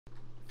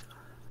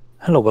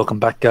Hello, welcome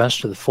back, guys,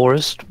 to the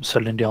forest,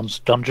 Celine Dion's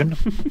dungeon.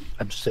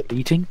 I'm still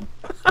eating,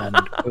 and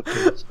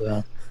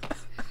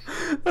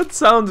That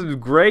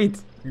sounded great.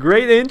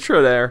 Great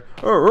intro there.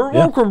 Yeah.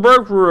 Welcome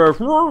back to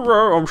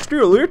I'm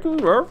still eating.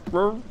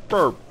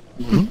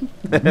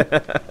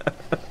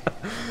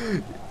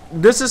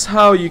 This is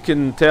how you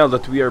can tell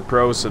that we are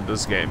pros at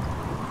this game.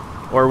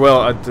 Or,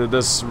 well, at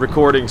this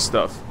recording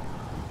stuff.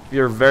 We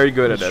are very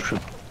good at it. True.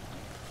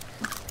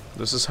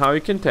 This is how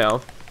you can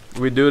tell.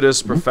 We do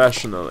this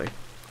professionally.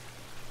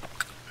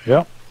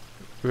 Yeah.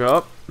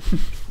 Yup.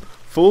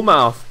 Full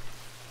mouth.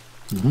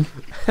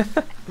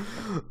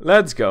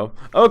 Let's go.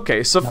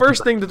 Okay, so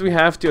first thing that we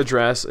have to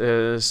address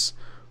is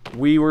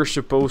we were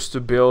supposed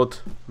to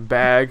build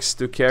bags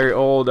to carry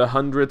all the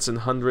hundreds and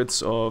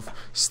hundreds of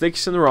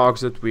sticks and rocks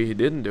that we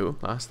didn't do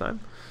last time.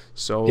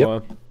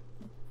 So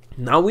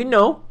now we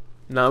know.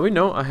 Now we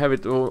know. I have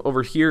it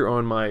over here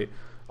on my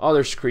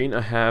other screen. I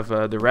have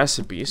the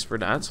recipes for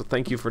that. So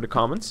thank you for the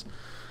comments.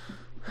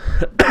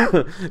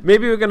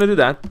 Maybe we're gonna do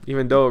that,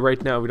 even though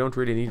right now we don't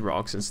really need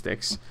rocks and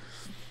sticks.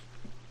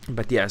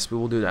 But yes, we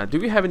will do that. Do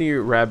we have any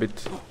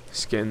rabbit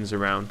skins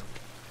around?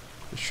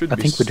 There should I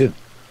be think we do.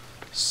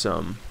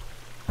 some.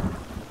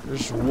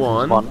 There's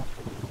one.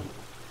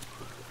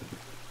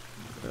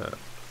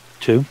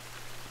 Two.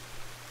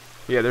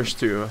 Yeah, there's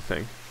two, I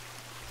think.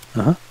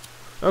 Uh-huh.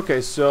 Okay,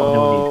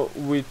 so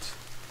with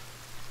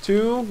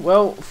two,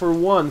 well, for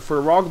one,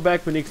 for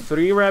rockback we need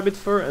 3 rabbit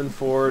fur, and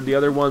for the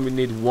other one we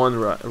need 1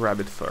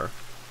 rabbit fur.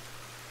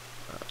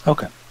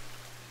 Okay.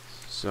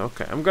 So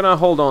okay, I'm gonna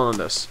hold on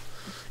this.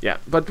 Yeah,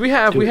 but we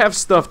have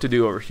stuff to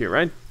do over here,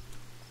 right?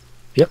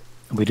 Yep,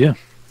 we do.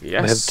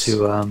 Yes. We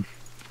have to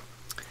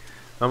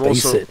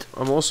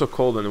I'm also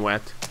cold and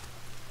wet.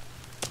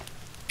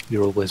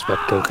 You're always wet,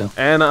 Coco.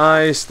 And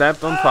I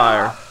stepped on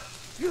fire.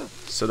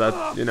 So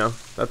that, you know,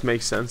 that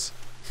makes sense.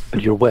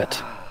 But you're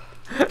wet.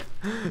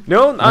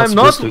 No, I'm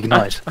not. To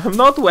ignite. I'm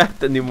not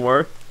wet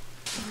anymore.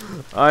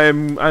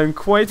 I'm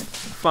quite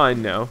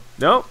fine now.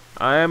 No,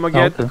 I am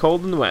again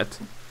cold and wet.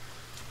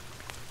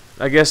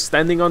 I guess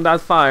standing on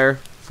that fire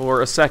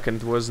for a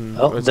second wasn't.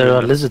 Oh, there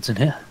are lizards in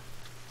here.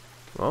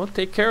 Well,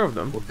 take care of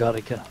them. We gotta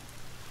go.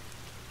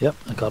 Yep,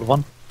 I got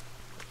one.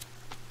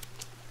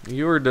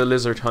 You're the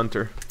lizard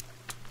hunter.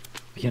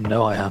 You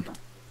know I am.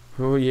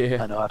 Oh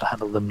yeah. I know how to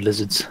handle them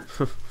lizards.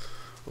 A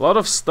lot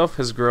of stuff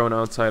has grown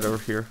outside over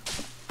here.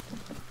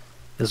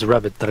 There's a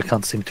rabbit that I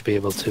can't seem to be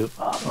able to.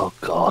 Oh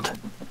God.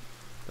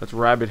 That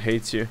rabbit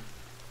hates you.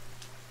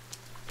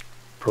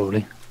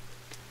 Probably.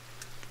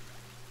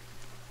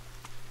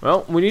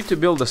 Well, we need to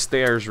build the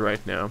stairs right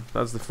now.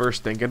 That's the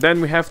first thing, and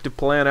then we have to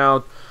plan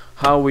out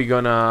how we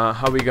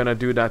gonna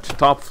do that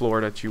top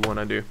floor that you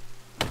wanna do.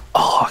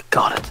 Oh, I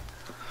got it.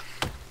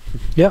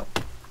 Yep,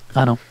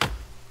 I know.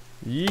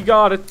 You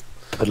got it.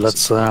 But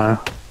let's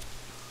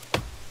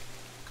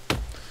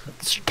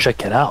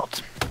check it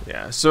out.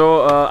 Yeah.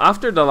 So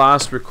after the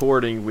last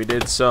recording, we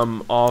did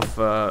some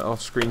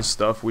off-screen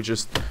stuff. We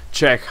just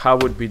check how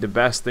would be the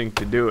best thing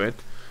to do it,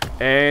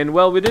 and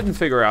well, we didn't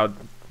figure out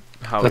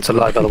how. That's a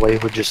lie, by the way.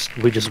 We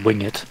just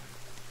wing it.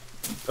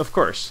 Of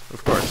course,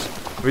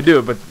 we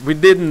do, but we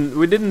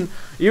didn't.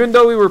 Even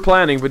though we were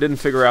planning, we didn't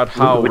figure out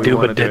how we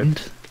wanted to do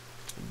it.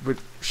 But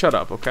shut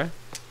up, okay?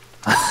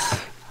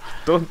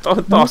 Don't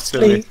talk to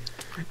me.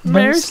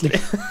 Mostly.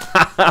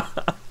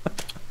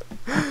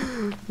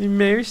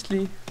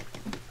 Mostly.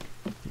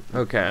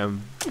 Okay,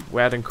 I'm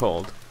wet and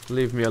cold.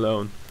 Leave me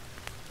alone.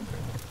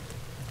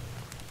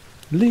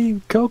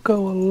 Leave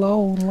Coco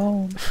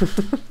alone.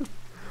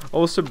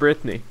 Also,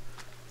 Brittany.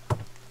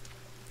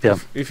 Yeah.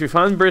 If you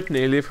find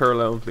Brittany, leave her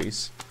alone,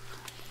 please.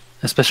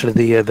 Especially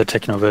the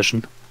techno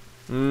version.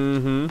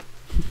 Mm-hmm.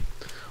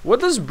 What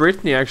does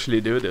Brittany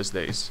actually do these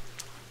days?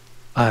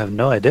 I have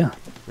no idea.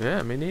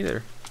 Yeah, me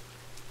neither.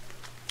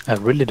 I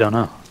really don't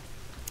know.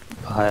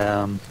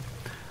 I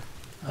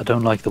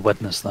don't like the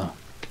wetness though.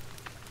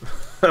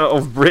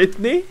 Of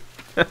Brittany?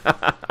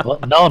 Well,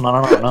 no.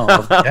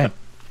 Of the game.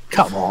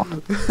 Come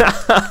on.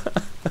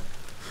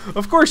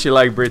 Of course you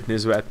like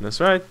Brittany's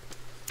wetness, right?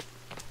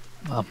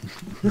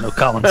 No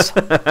comments.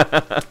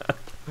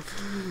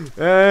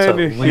 And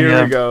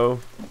here we go.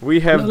 We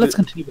have. Let's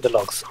continue with the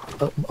logs.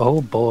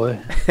 Oh boy.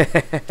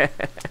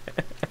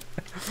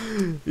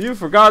 You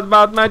forgot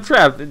about my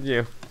trap, didn't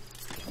you?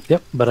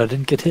 Yep, but I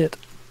didn't get hit.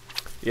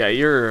 Yeah,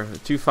 you're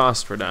too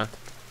fast for that.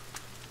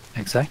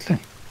 Exactly.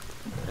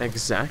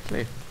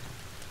 Exactly.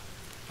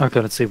 Okay,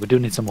 let's see. We do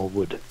need some more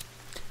wood.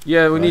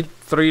 Yeah, we need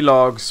 3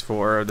 logs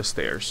for the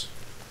stairs.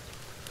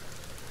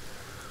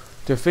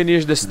 To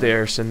finish the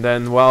stairs, and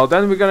then, well,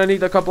 then we're gonna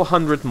need a couple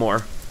hundred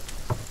more.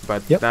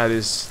 But that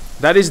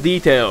is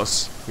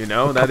details, you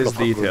know. That is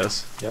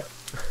details. Yeah.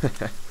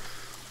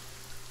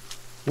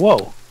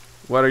 Whoa!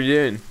 What are you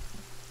doing?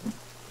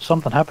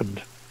 Something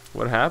happened.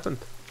 What happened?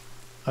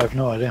 I have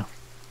no idea.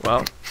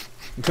 Well,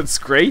 that's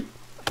great.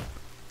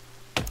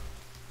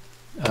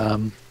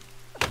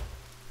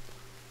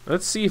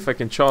 Let's see if I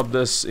can chop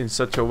this in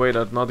such a way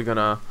that's not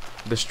gonna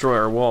destroy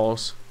our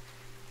walls.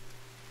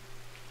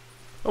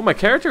 Oh, my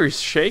character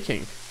is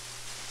shaking.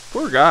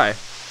 Poor guy.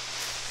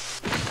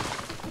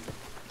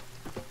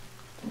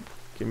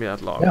 Give me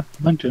that log. Yeah,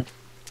 mine too.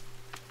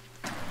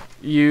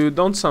 You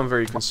don't sound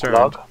very concerned.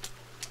 Log?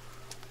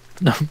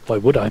 No, why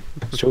would I?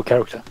 It's your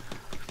character.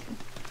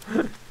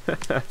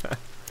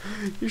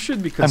 You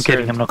should be I'm concerned.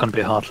 kidding, I'm not going to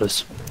be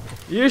heartless.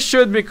 You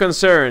should be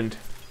concerned.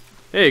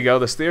 There you go,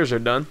 the stairs are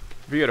done.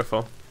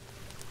 Beautiful.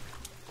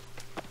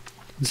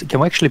 Can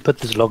we actually put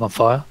this log on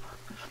fire?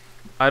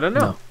 I don't know.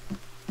 No.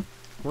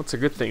 What's a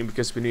good thing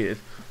because we need it.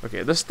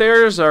 Okay, the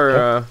stairs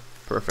are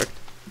perfect.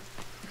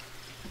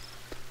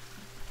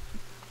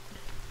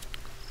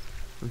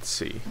 Let's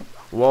see.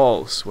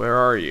 Walls, where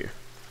are you?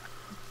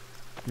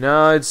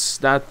 Now it's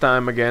that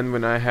time again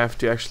when I have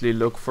to actually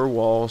look for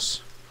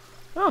walls.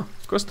 Oh,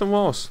 custom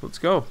walls. Let's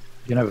go.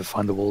 You never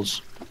find the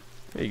walls.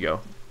 There you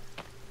go.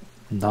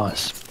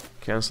 Nice.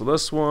 Cancel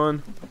this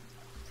one.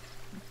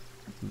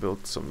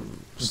 Build some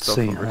Let's stuff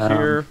see, over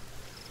here.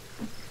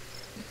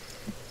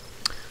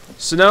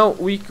 So now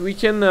we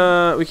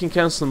can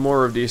cancel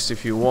more of these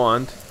if you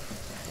want.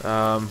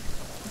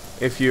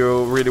 If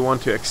you really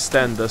want to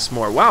extend this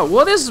more. Wow,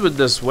 what is with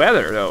this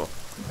weather though?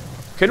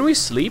 Can we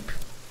sleep?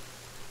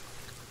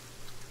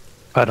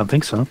 I don't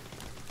think so.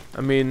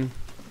 I mean,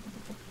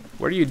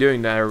 what are you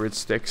doing there with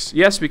sticks?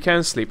 Yes, we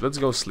can sleep. Let's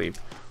go sleep.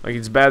 Like,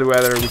 it's bad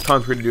weather, we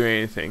can't really do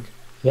anything.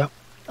 Yep.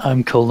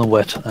 I'm cold and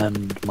wet,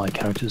 and my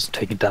character's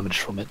taking damage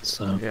from it,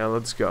 so... Yeah,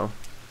 let's go.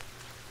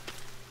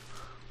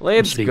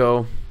 Let's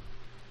go.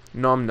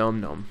 Nom nom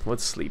nom.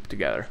 Let's sleep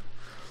together.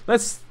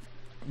 Let's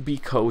be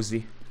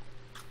cozy.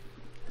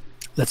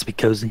 Let's be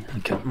cozy.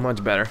 Okay.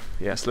 Much better.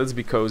 Yes, let's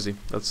be cozy.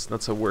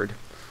 That's a word.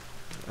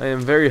 I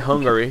am very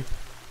hungry.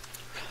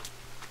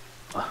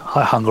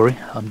 Hi, Hungary.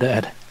 I'm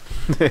dead.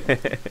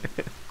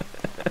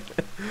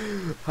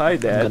 Hi,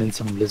 Dad. I'm gonna eat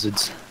some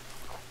lizards.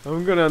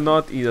 I'm gonna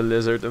not eat a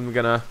lizard. I'm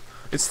gonna...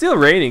 It's still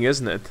raining,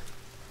 isn't it?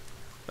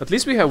 At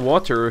least we have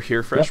water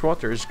here. Fresh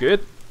water is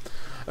good.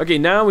 Okay,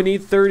 now we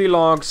need 30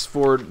 logs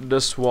for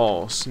this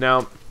walls.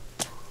 Now,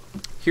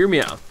 hear me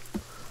out.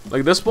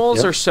 Like, this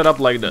walls are set up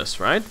like this,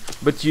 right?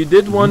 But you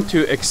did want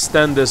to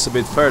extend this a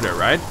bit further,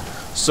 right?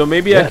 So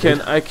maybe I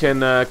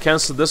can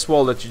cancel this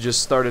wall that you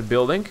just started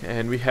building,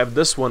 and we have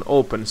this one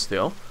open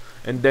still,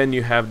 and then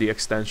you have the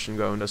extension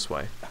going this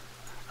way.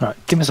 Alright,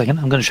 give me a second.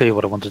 I'm going to show you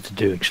what I wanted to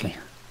do, actually.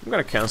 I'm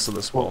gonna cancel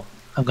this wall.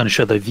 I'm going to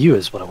show the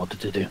viewers what I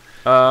wanted to do.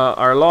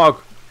 Our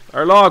log,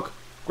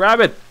 grab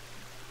it.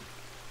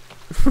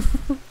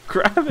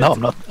 Grab it.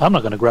 No, I'm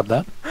not going to grab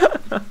that.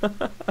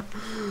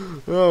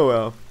 Oh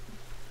well.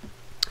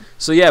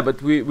 So yeah,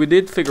 but we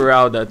did figure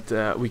out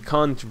that we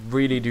can't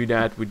really do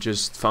that with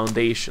just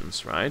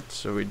foundations, right?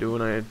 So we do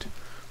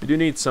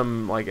need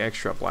some like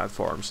extra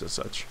platforms and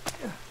such.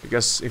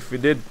 Because if we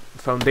did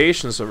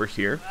foundations over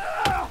here,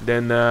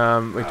 then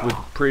it would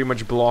pretty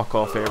much block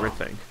off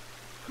everything.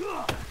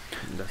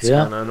 That's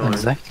kinda annoying.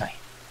 Exactly.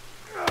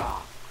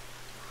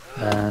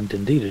 And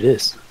indeed it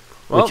is.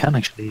 Well, we can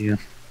actually...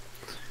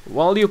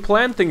 while you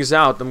plan things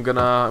out, I'm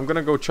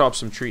gonna go chop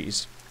some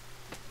trees.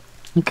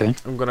 Okay.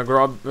 I'm gonna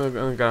grab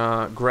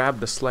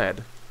the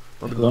sled.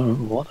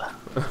 What?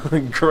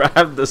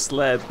 Grab the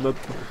sled, not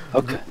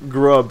Okay.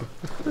 grub.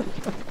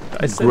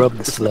 I said Grub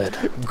the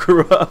sled.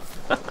 grub.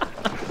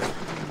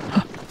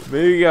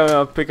 Maybe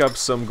I'll pick up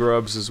some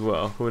grubs as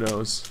well. Who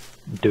knows?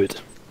 Do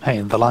it. Hey,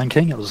 in The Lion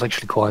King, it was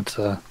actually quite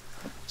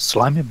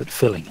slimy but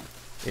filling.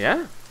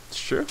 Yeah, it's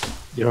true.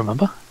 You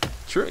remember?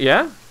 True.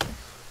 Yeah.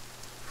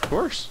 Of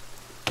course.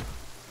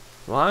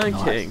 Lion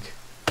King.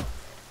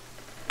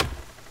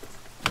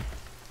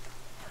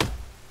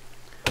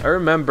 I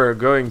remember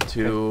going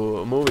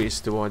to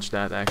movies to watch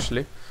that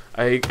actually.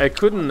 I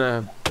couldn't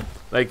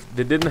like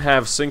they didn't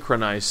have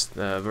synchronized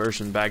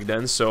version back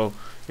then, so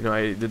you know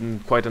I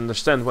didn't quite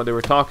understand what they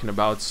were talking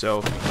about.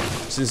 So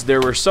since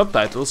there were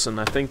subtitles and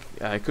I think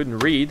I couldn't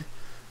read,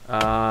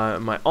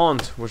 my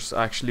aunt was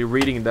actually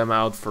reading them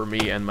out for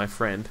me and my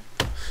friend.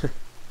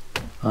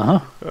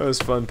 That was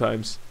fun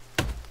times.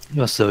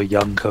 You're so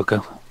young,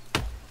 Coco.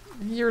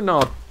 You're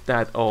not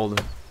that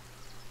old.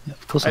 Yeah,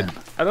 of course I am.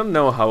 I don't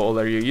know how old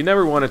are you. You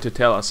never wanted to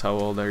tell us how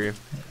old are you.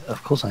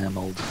 Of course I am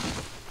old.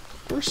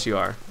 Of course you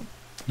are.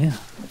 Yeah.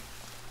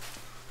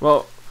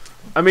 Well,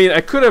 I mean, I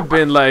could have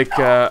been like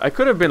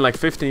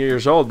 15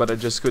 years old, but I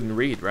just couldn't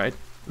read, right?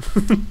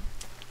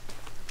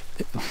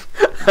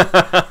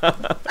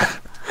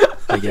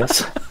 I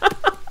guess.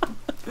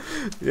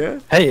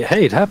 Yeah. Hey,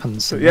 it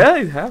happens. Yeah,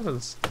 it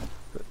happens.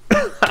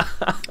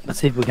 Let's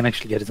see if we can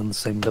actually get it on the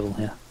same level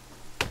here.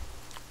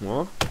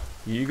 Well,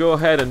 you go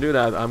ahead and do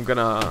that. I'm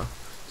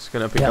just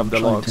gonna pick up the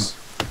logs.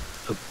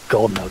 Oh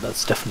god, no,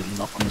 that's definitely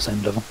not on the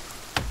same level.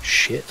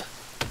 Shit.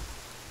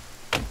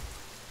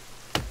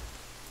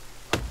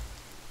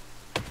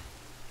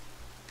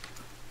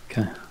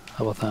 Okay,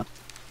 how about that?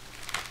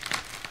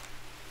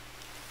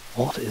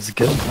 What is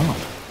going on?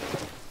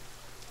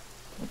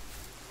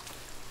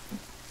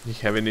 You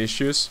having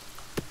issues?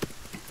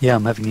 Yeah,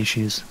 I'm having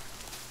issues.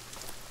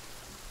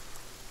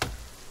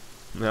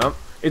 No.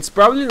 It's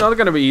probably not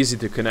gonna be easy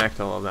to connect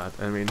all of that.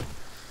 I mean,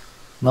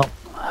 No.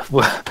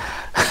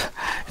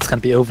 It's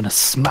gonna be over in a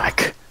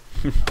smack.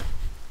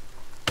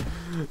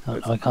 Oh,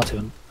 I can't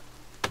even.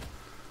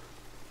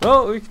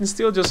 Well, we can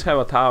still just have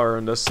a tower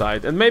on this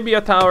side, and maybe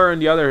a tower on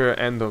the other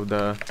end of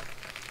the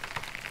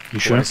You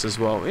sure? place as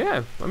well.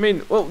 Yeah, I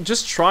mean, well,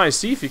 just try,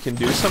 see if you can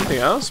do something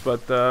else,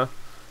 but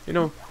you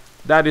know,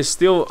 that is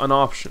still an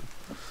option.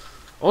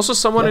 Also,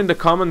 someone in the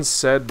comments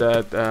said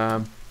that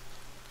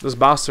those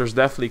bastards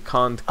definitely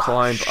can't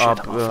climb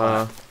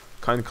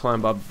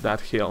up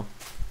that hill.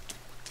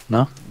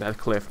 No? That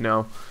cliff,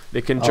 no.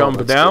 They can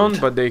jump down,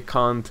 but they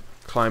can't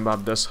climb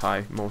up this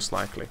high, most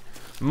likely.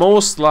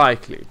 Most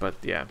likely, but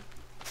yeah.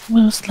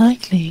 Most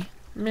likely.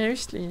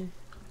 Mostly.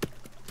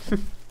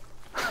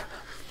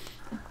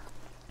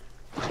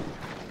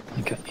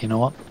 Okay, you know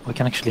what? We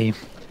can actually...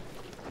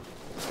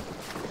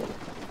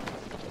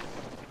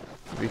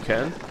 We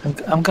can?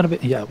 I'm gonna be...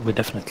 Yeah, we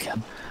definitely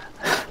can.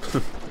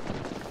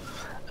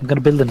 I'm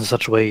gonna build it in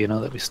such a way, you know,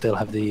 that we still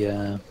have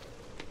the...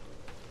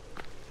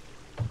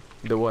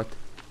 The what?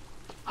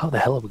 How the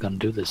hell are we gonna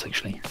do this,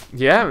 actually?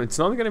 Yeah, it's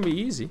not gonna be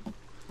easy.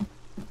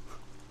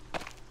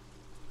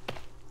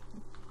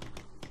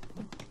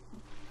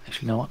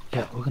 Actually, you know what?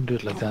 Yeah, we're gonna do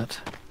it like that.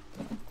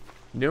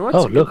 You know what?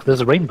 Oh, look,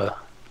 there's a rainbow.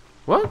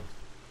 What?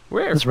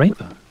 Where? There's a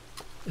rainbow.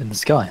 In the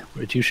sky,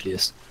 where it usually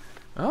is.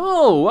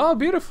 Oh, wow,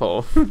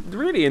 beautiful.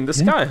 Really, in the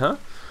sky, huh?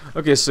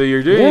 Okay, so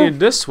you're doing it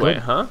this way,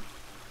 huh?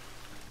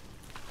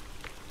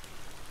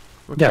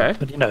 Okay. Yeah,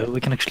 but you know, we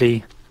can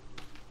actually...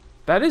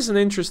 That is an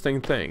interesting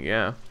thing,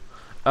 yeah.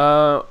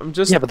 I'm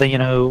just... Yeah, but then, you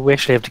know, we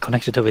actually have to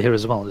connect it over here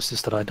as well. It's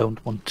just that I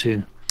don't want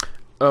to...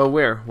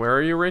 Where? Where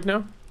are you right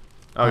now?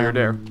 Oh, you're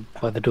there.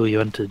 By the door you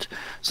entered.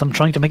 So I'm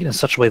trying to make it in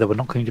such a way that we're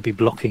not going to be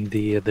blocking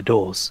the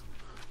doors.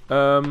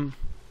 Over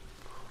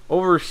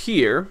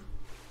here...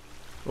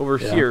 Over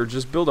here,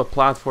 just build a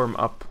platform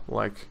up,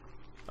 like,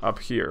 up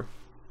here.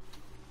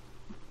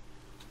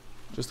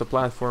 Just a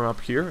platform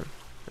up here.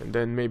 And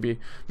then maybe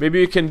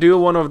you can do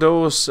one of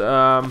those,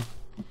 like,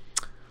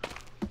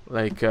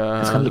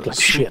 it's gonna look like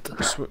shit.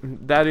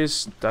 That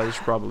is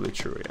probably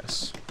true,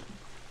 yes.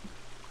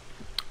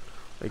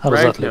 Like How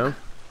does right that look?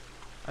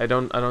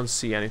 now, I don't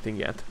see anything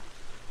yet.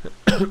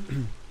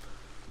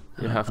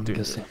 You'll have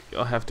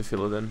to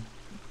fill it in.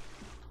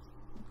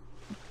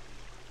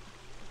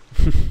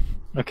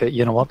 Okay,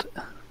 you know what?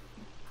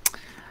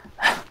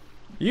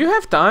 You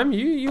have time.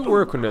 You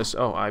work on this.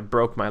 Oh, I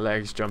broke my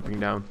legs jumping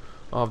down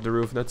off the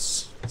roof.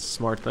 That's a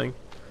smart thing.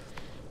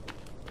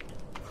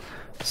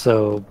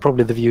 So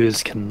probably the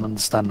viewers can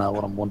understand now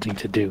what I'm wanting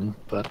to do,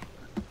 but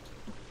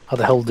how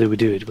the hell do we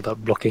do it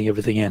without blocking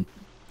everything in?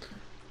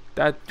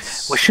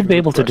 That's we should be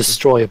able to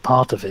destroy a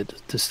part of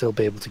it to still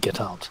be able to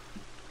get out.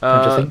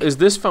 Is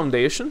this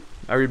foundation?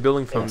 Are you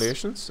building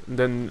foundations? Yes.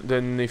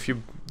 Then if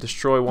you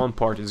destroy one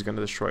part, it's gonna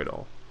destroy it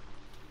all.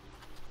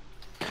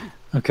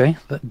 Okay,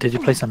 but did you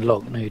place on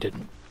log? No, you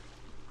didn't.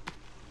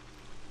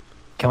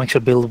 Can we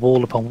actually build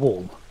wall upon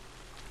wall?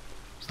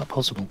 Is that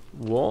possible?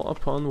 Wall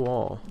upon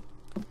wall.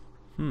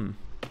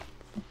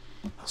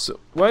 So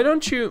why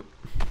don't you?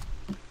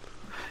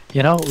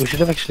 You know, we should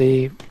have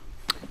actually.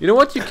 You know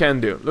what you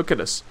can do? Look at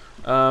this.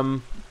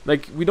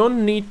 Like we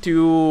don't need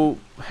to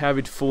have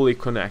it fully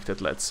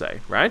connected. Let's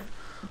say, right?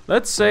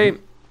 Let's say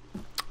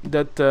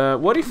that.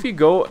 What if we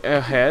go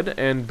ahead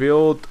and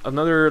build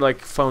another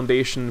like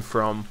foundation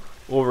from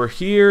over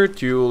here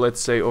to, let's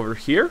say, over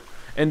here,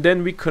 and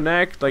then we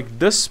connect like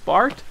this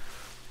part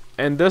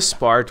and this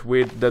part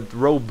with that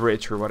rope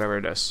bridge or whatever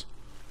it is.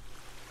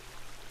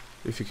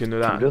 If you can do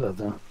that. Can do that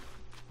though.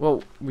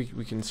 Well, we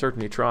can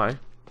certainly try,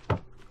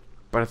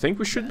 but I think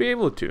we should be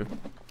able to.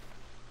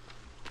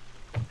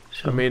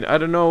 Sure. I mean, I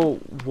don't know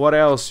what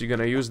else you're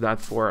gonna use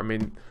that for. I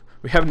mean,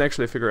 we haven't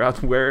actually figured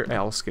out where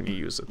else can you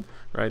use it,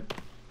 right?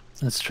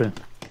 That's true.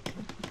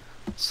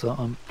 So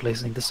I'm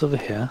placing this over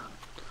here.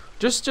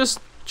 Just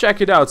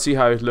check it out, see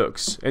how it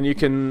looks, and you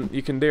can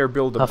there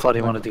build. How far do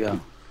you want it to go?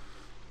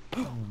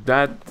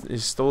 That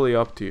is totally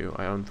up to you.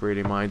 I don't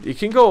really mind. You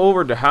can go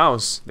over the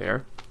house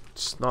there.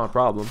 It's not a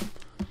problem.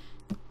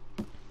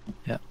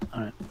 Yeah.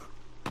 All right.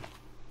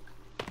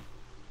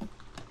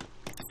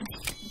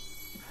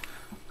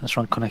 Let's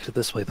try and connect it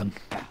this way then.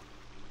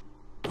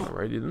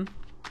 Alrighty then.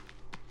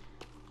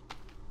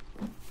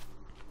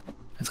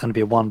 It's going to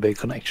be a one big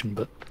connection,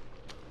 but.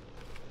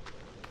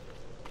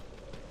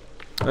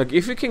 Like,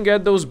 if we can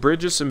get those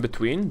bridges in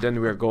between,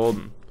 then we're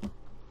golden.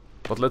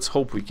 But let's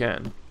hope we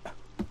can.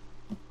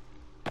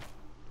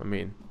 I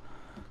mean,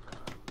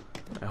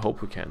 I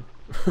hope we can.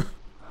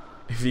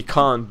 If we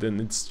can't, then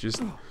it's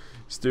just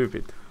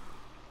stupid.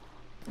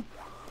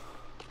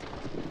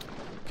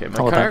 Okay,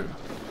 my car.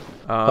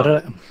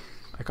 I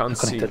can't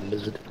see. Connected a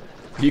lizard.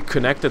 You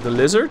connected the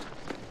lizard?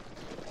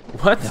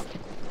 What? Yeah.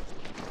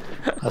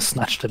 I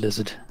snatched a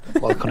lizard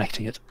while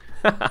connecting it.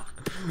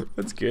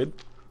 That's good.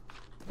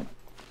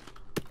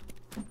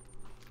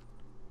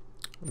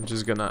 I'm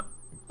just gonna...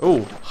 Oh,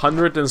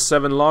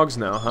 107 logs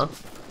now, huh?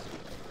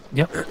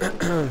 Yep.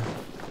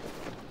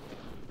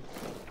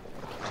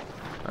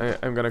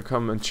 I'm gonna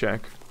come and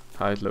check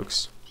how it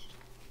looks.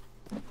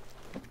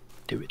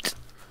 Do it.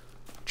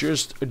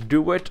 Just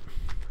do it.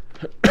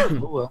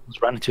 Oh, I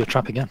was ran into a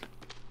trap again.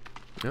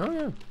 Oh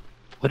yeah.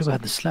 Where do I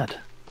have the sled?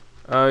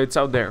 It's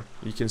out there.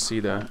 You can see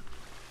that.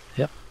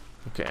 Yep.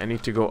 Okay, I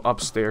need to go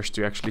upstairs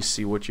to actually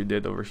see what you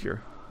did over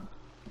here.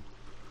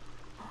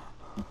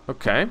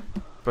 Okay,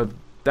 but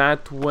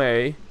that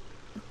way,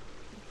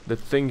 the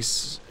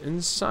things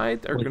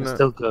inside are We gonna can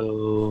still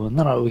go.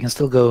 No, we can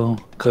still go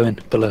in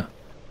below.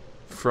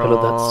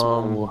 Below that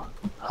small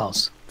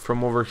house.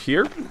 from over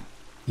here.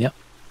 Yep.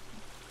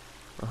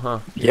 Uh-huh.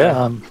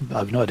 Yeah, I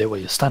have no idea where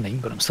you're standing,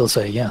 but I'm still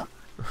saying yeah.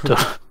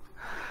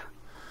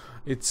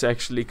 It's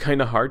actually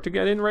kind of hard to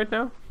get in right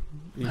now.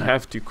 You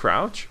have to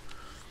crouch.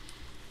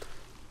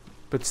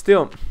 But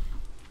still,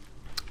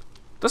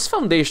 those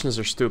foundations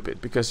are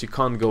stupid because you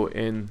can't go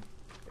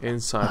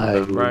inside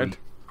of them, right?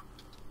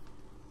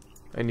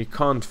 And you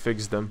can't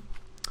fix them.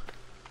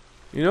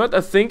 You know what?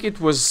 I think it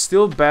was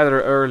still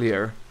better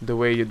earlier the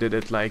way you did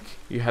it. Like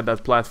you had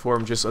that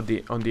platform just on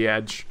the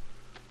edge.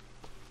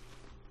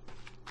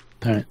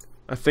 Alright.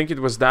 I think it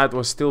was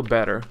still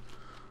better.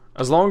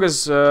 As long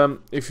as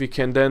if you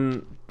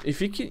can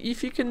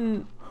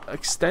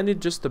extend it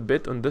just a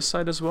bit on this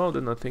side as well,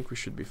 then I think we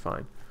should be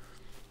fine.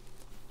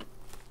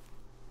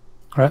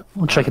 Alright,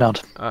 we'll check it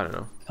out. I don't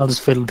know. I'll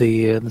just fill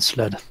the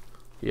sled.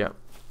 Yeah.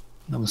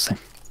 That was the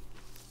thing.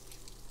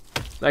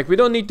 Like we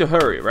don't need to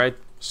hurry, right?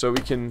 So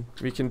we can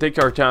take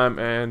our time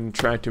and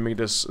try to make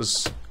this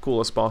as cool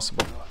as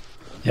possible.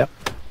 Yep.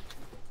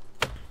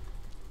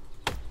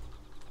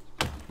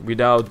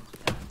 Without,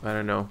 I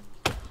don't know,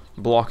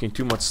 blocking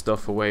too much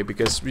stuff away,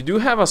 because we do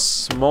have a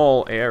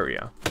small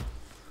area.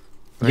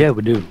 Like, yeah,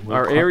 we do.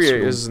 Our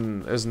area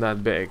isn't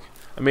that big.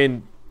 I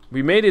mean,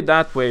 we made it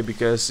that way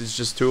because it's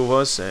just two of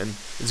us, and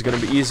it's gonna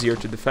be easier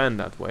to defend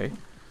that way.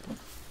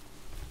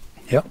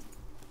 Yep.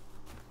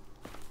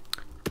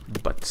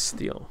 But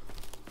still.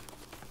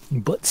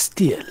 But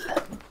still.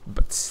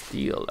 But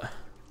still.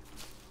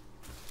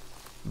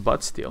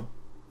 But still.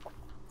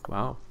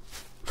 Wow.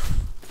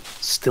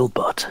 Still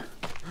but.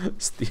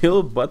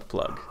 Still butt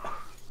plug.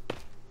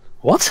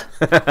 What?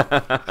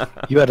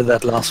 You added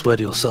that last word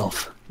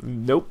yourself.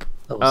 Nope.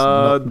 That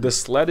was The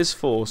sled is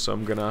full, so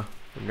I'm gonna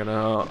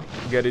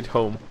get it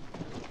home.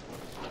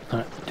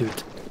 Alright, do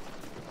it.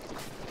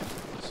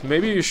 So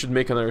maybe you should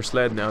make another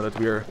sled now that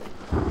we're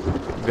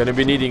gonna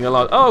be needing a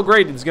lot. Oh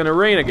great, it's gonna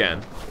rain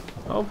again.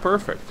 Oh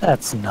perfect.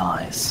 That's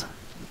nice.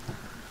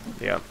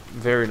 Yeah,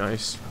 very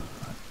nice.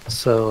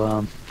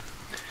 So,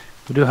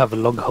 we do have a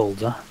log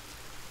holder.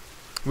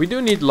 We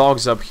do need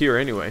logs up here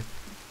anyway.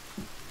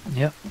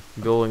 Yep.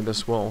 Building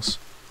these walls.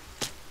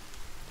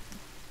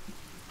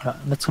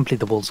 Let's complete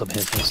the walls up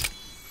here first.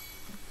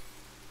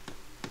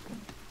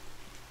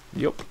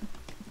 Yup.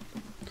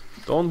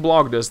 Don't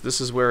block this. This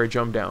is where I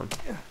jump down.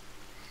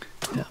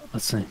 Yeah,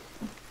 let's see.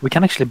 We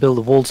can actually build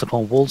the walls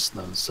upon walls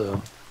though,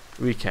 so...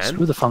 We can?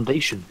 Screw the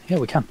foundation. Yeah,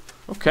 we can.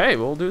 Okay,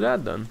 we'll do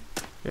that then.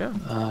 Yeah.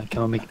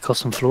 Can we make a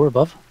custom floor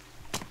above?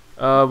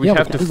 We yeah, have we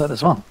can to do that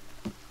as well.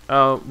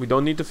 We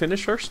don't need to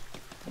finish first?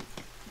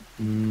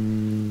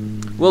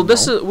 Well,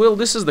 this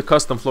is the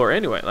custom floor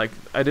anyway. Like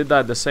I did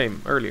that the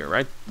same earlier,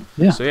 right?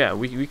 Yeah. So yeah,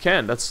 we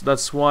can.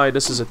 That's why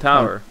this is a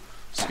tower.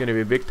 It's gonna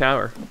be a big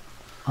tower.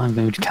 I'm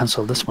going to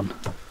cancel this one.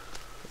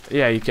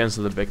 Yeah, you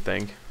cancel the big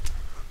thing.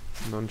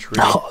 Don't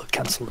really. No, I'll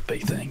cancel the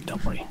big thing.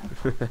 Don't worry.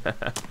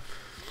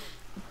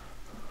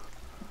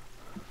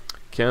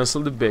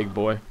 Cancel the big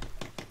boy.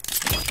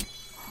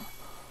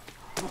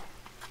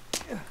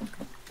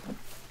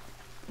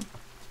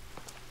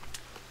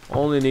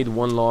 Only need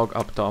one log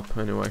up top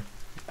anyway.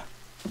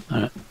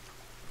 Alright.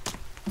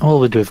 Well,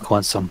 we do have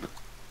quite some.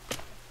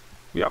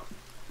 Yep.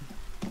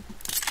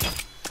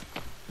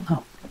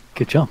 Oh,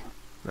 good job.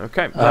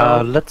 Okay.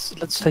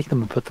 Let's take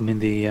them and put them in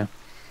the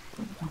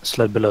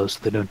sled below so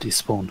they don't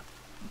despawn.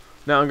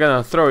 Now I'm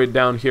gonna throw it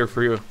down here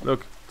for you.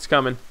 Look, it's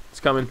coming. It's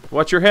coming.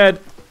 Watch your head.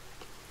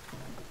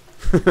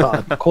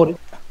 Oh, I caught it.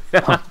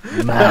 Oh,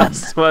 man.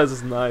 That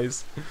was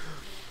nice.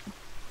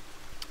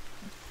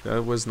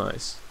 That was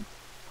nice.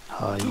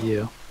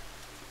 Yeah.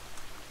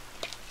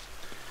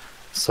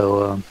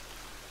 So,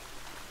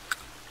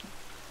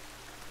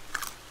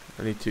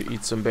 I need to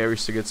eat some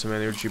berries to get some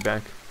energy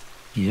back.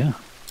 yeah.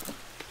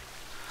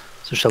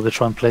 So shall we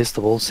try and place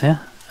the walls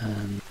here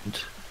and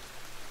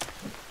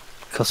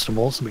custom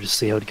walls and we just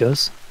see how it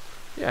goes?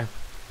 Yeah.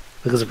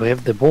 Because if we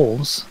have the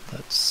walls,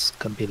 that's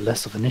going to be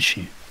less of an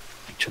issue,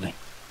 actually.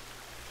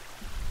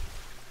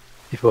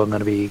 If we're going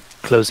to be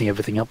closing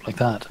everything up like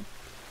that.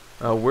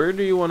 Where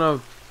do you want to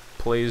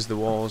place the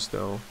walls,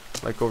 though?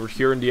 Like over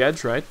here on the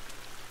edge, right?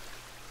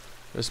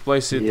 Let's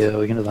place it. Yeah,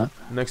 we can do that.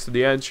 Next to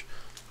the edge.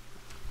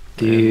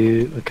 Do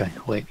you... Okay,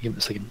 wait, give me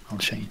a second. I'll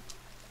show you.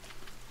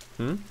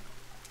 Hmm?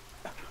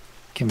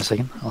 Give me a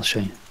second. I'll show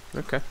you.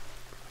 Okay.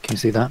 Can you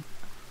see that?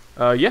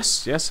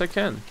 Yes, I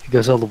can. It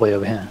goes all the way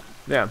over here.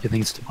 Yeah. Do you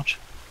think it's too much?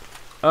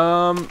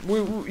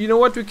 You know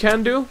what we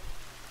can do?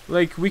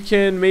 Like, we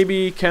can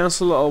maybe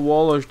cancel a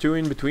wall or two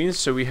in between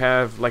so we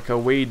have, like, a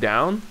way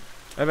down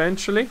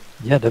eventually.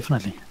 Yeah,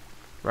 definitely.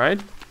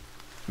 Right?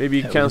 Maybe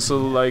Yeah, cancel,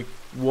 like,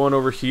 one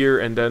over here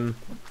and then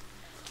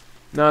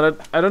Now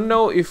that I don't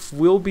know if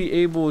we'll be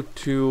able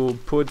to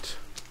put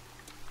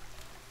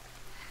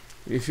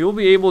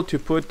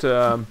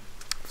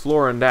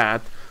floor on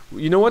that.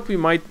 You know what we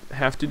might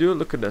have to do?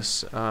 Look at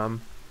this.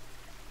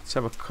 Let's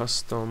have a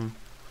custom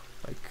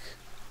like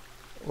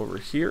over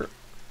here.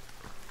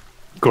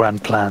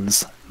 Grand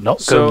plans,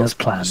 not going as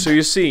planned. So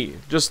you see,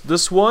 just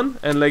this one,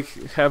 and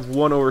like have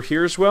one over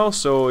here as well.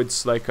 So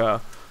it's like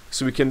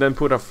so we can then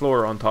put a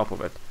floor on top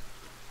of it.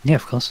 Yeah,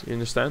 of course. You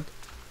understand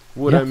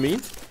what I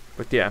mean?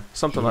 But yeah,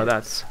 something like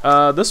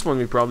that. This one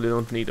we probably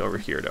don't need over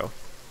here though.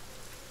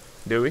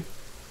 Do we?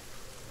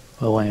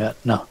 Well, why not?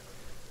 No,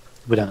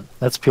 we don't.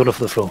 That's purely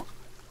for the floor.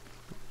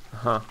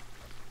 Huh.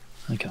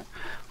 Okay.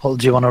 Well,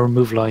 do you want to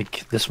remove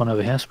like this one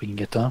over here so we can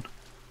get down?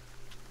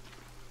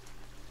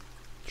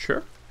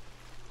 Sure.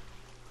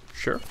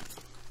 Sure.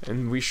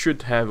 And we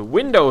should have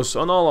windows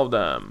on all of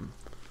them.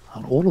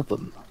 On all of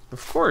them?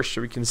 Of course,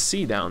 so we can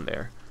see down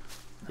there.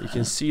 We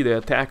can see the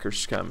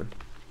attackers coming.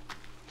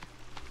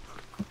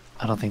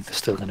 I don't think they're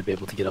still going to be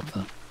able to get up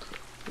there.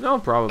 No,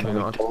 probably Can we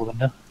not. make a door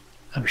window?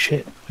 Oh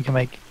shit, we can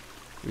make...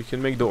 We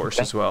can make doors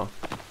as well.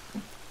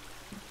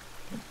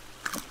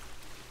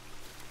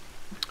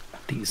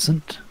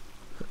 Decent.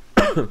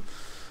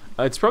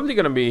 It's probably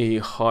going to be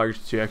hard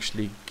to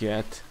actually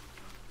get...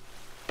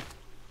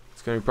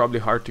 It's going to be probably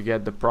hard to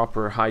get the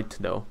proper height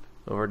though,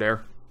 over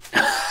there.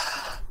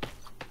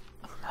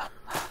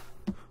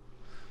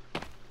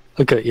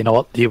 Okay, you know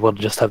what? Do you want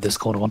to just have this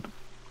corner one?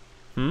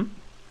 Hmm?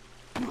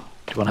 Do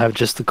you want to have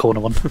just the corner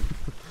one?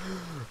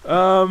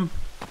 I'm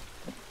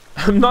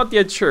not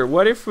yet sure.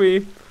 What if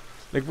we...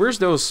 Like, where's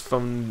those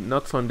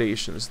not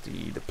foundations,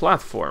 the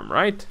platform,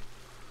 right?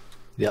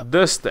 Yeah.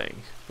 This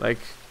thing. Like,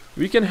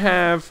 we can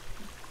have,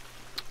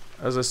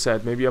 as I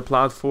said, maybe a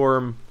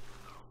platform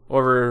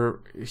over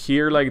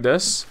here like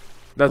this.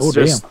 That's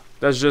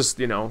just,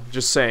 you know,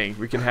 just saying.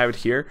 We can have it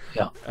here.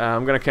 Yeah.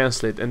 I'm gonna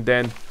cancel it, and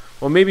then,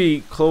 well,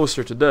 maybe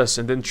closer to this,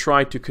 and then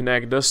try to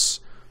connect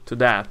this to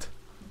that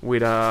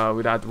with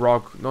that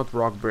not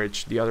rock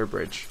bridge, the other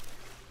bridge.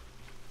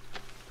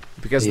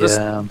 Because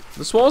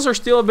this walls are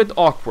still a bit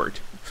awkward.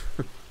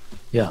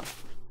 Yeah.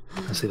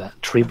 I see that.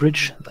 Tree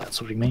bridge?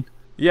 That's what you mean?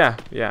 Yeah,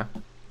 yeah.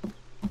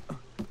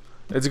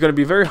 It's gonna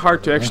be very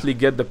hard to actually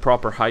get the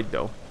proper height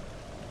though.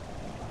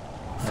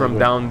 From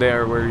down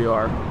there where you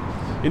are.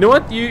 You know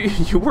what?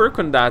 You work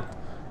on that.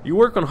 You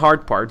work on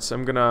hard parts. I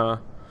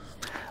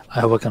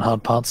work on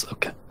hard parts?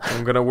 Okay.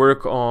 I'm gonna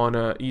work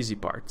on easy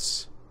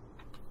parts.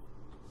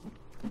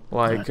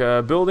 Like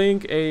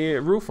building a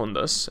roof on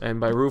this. And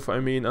by roof I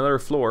mean another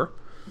floor.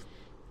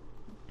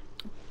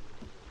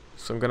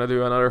 So I'm gonna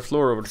do another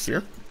floor over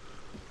here.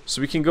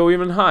 So we can go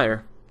even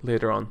higher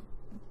later on.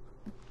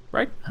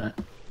 Right?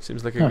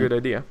 Seems like a good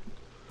idea.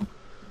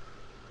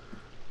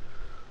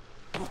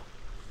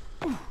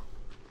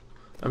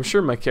 I'm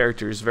sure my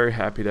character is very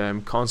happy that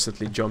I'm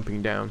constantly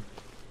jumping down.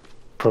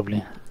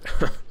 Probably.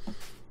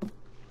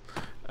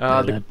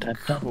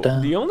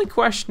 The only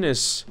question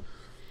is,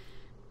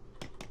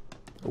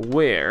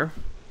 where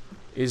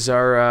is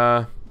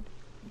our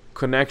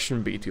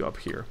connection be to up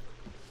here?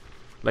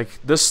 Like,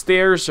 the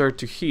stairs are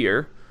to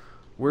here.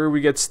 Where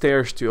we get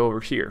stairs to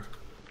over here?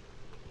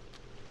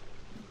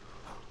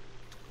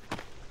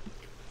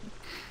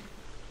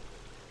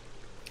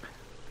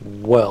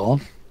 Well...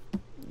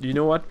 You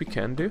know what we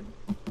can do?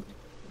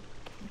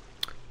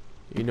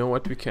 You know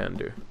what we can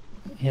do?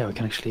 Yeah, we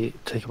can actually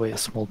take away a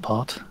small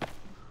part.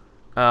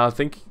 I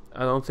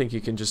don't think you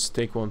can just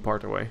take one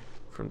part away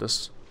from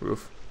this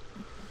roof.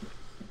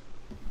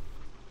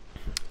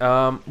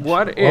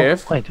 What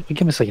if... Wait,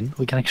 give me a second.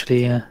 We can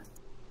actually...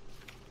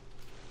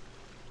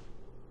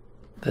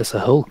 There's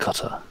a hole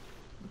cutter.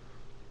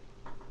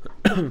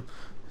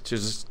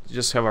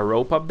 just have a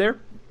rope up there?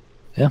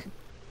 Yeah.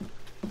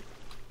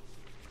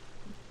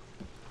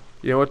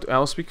 You know what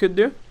else we could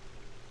do?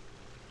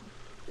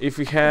 If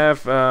we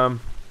have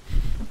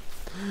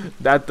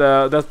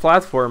that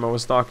platform I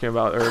was talking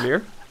about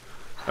earlier,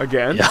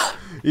 again,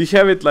 you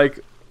have it like,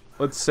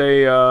 let's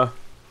say a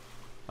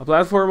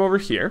platform over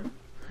here,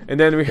 and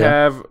then we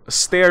have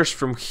stairs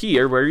from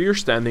here where you're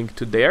standing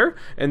to there,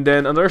 and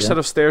then another set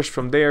of stairs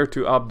from there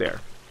to up there.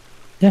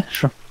 Yeah,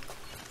 sure.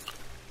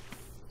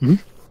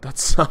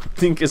 That's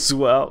something as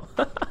well.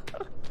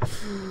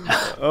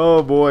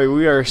 Oh boy,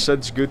 we are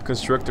such good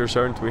constructors,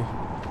 aren't we?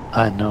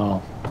 I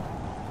know.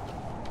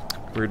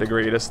 We're the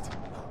greatest.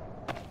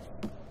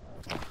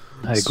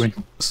 I agree.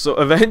 So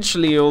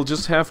eventually you'll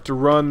just have to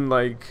run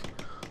like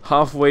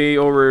halfway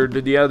over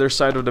to the other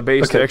side of the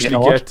base to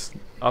actually get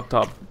up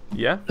top.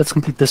 Yeah? Let's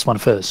complete this one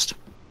first.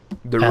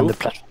 The and roof? the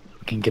platform.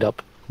 We can get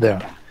up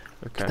there.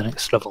 Okay. To the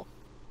next level.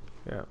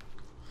 Yeah.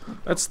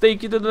 Let's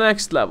take you to the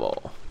next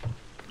level.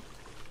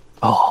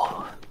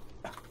 Oh.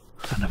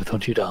 I never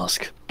thought you'd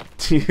ask.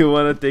 Do you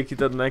want to take you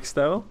to the next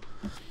level?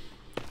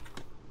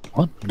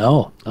 What?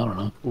 No. I don't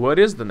know. What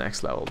is the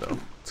next level though?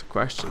 It's a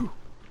question.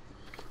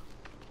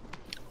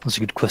 That's a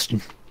good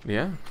question.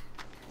 Yeah.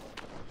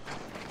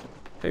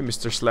 Hey,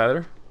 Mr.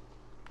 Slather.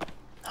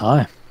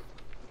 Hi.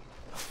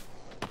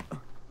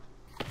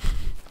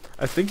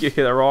 I think you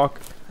hit a rock.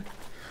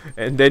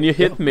 And then you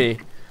hit me.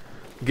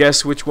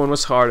 Guess which one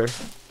was harder?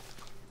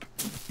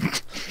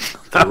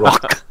 The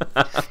rock.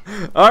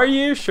 Are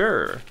you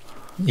sure?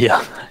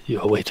 Yeah,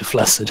 you're way too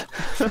flaccid.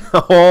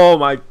 Oh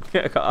my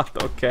god,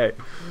 okay.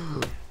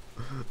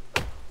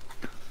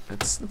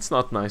 That's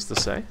not nice to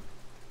say.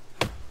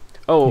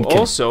 Oh, Okay.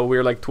 also,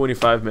 we're like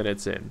 25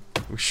 minutes in.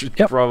 We should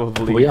Yep,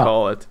 probably we are.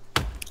 call it.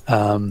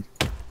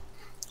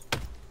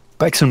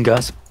 Back soon,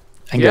 guys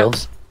and Yeah.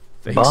 girls.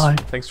 Thanks. Bye.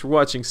 Thanks for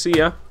watching. See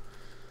ya.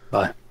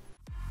 Bye.